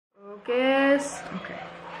Focus. Okay.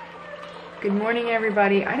 Good morning,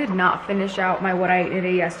 everybody. I did not finish out my what I ate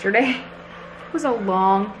today yesterday. It was a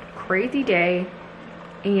long, crazy day,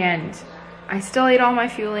 and I still ate all my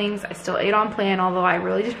fuelings. I still ate on plan, although I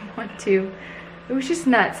really didn't want to. It was just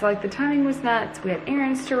nuts. Like, the timing was nuts. We had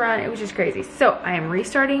errands to run. It was just crazy. So I am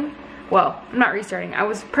restarting. Well, I'm not restarting. I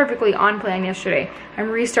was perfectly on plan yesterday. I'm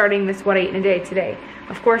restarting this what I ate in a day today.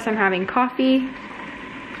 Of course, I'm having coffee.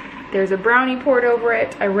 There's a brownie poured over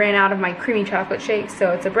it. I ran out of my creamy chocolate shake,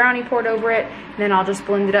 so it's a brownie poured over it. And then I'll just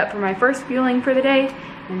blend it up for my first fueling for the day.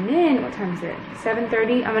 And then, what time is it?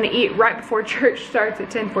 7:30. I'm gonna eat right before church starts at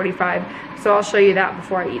 10:45. So I'll show you that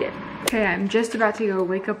before I eat it. Okay, I'm just about to go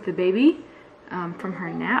wake up the baby from her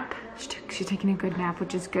nap. She's taking a good nap,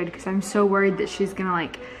 which is good, because I'm so worried that she's gonna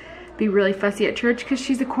like be really fussy at church, because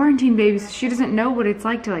she's a quarantine baby, so she doesn't know what it's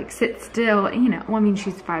like to like sit still, you know. Well, I mean,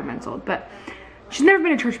 she's 5 months old, but she's never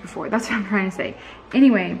been to church before. That's what I'm trying to say.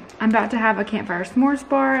 Anyway, I'm about to have a campfire s'mores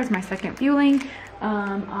bar as my second fueling.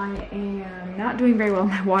 I am not doing very well in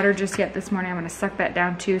my water just yet this morning. I'm gonna suck that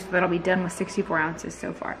down too, so that'll be done with 64 ounces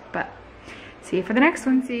so far. But see you for the next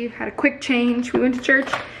one. See, had a quick change. We went to church.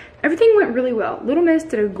 Everything went really well. Little Miss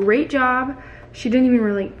did a great job. She didn't even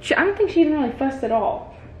really, I don't think she even really fussed at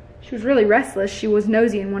all. She was really restless. She was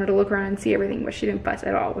nosy and wanted to look around and see everything, but she didn't fuss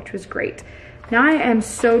at all, which was great. Now I am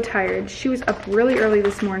so tired. She was up really early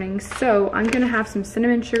this morning, so I'm gonna have some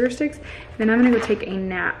cinnamon sugar sticks, and then I'm gonna go take a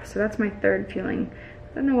nap. So that's my third fueling.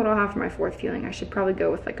 I don't know what I'll have for my fourth fueling. I should probably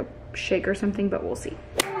go with like a shake or something, but we'll see.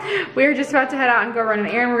 We're just about to head out and go run an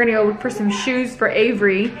errand. We're gonna go look for some shoes for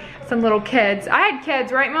Avery, some little kids. I had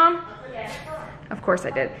kids, right, Mom? Yes. Of course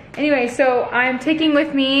I did. Anyway, so I'm taking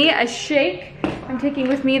with me a shake. I'm taking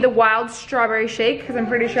with me the wild strawberry shake, because I'm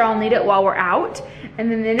pretty sure I'll need it while we're out.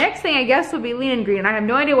 And then the next thing, I guess, will be lean and green. I have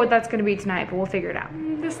no idea what that's gonna be tonight, but we'll figure it out.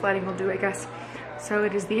 This lighting will do, I guess. So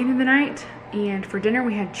it is the end of the night, and for dinner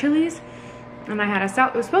we had Chili's, and I had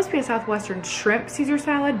it was supposed to be a Southwestern shrimp Caesar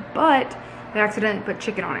salad, but I accidentally put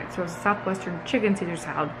chicken on it. So it was a Southwestern chicken Caesar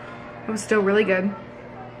salad. It was still really good.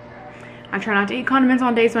 I try not to eat condiments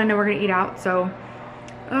on days when I know we're gonna eat out, so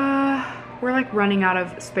we're like running out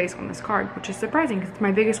of space on this card, which is surprising because it's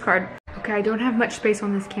my biggest card. Okay, I don't have much space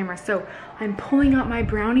on this camera, so I'm pulling out my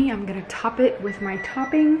brownie. I'm gonna top it with my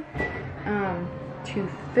topping to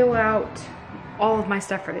fill out all of my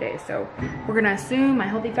stuff for the day. So we're gonna assume my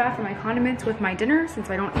healthy fat for my condiments with my dinner, since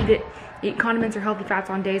I don't eat condiments or healthy fats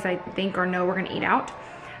on days I think or know we're gonna eat out.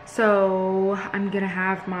 So I'm gonna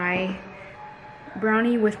have my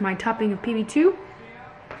brownie with my topping of PB2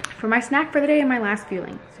 for my snack for the day and my last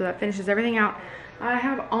fueling. So that finishes everything out. I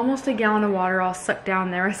have almost a gallon of water. I'll suck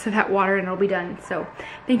down the rest of that water and it'll be done. So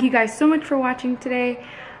thank you guys so much for watching today.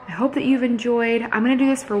 I hope that you've enjoyed. I'm gonna do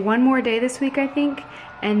this for one more day this week, I think,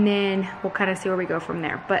 and then we'll kind of see where we go from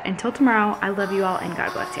there. But until tomorrow, I love you all and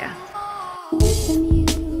God bless you.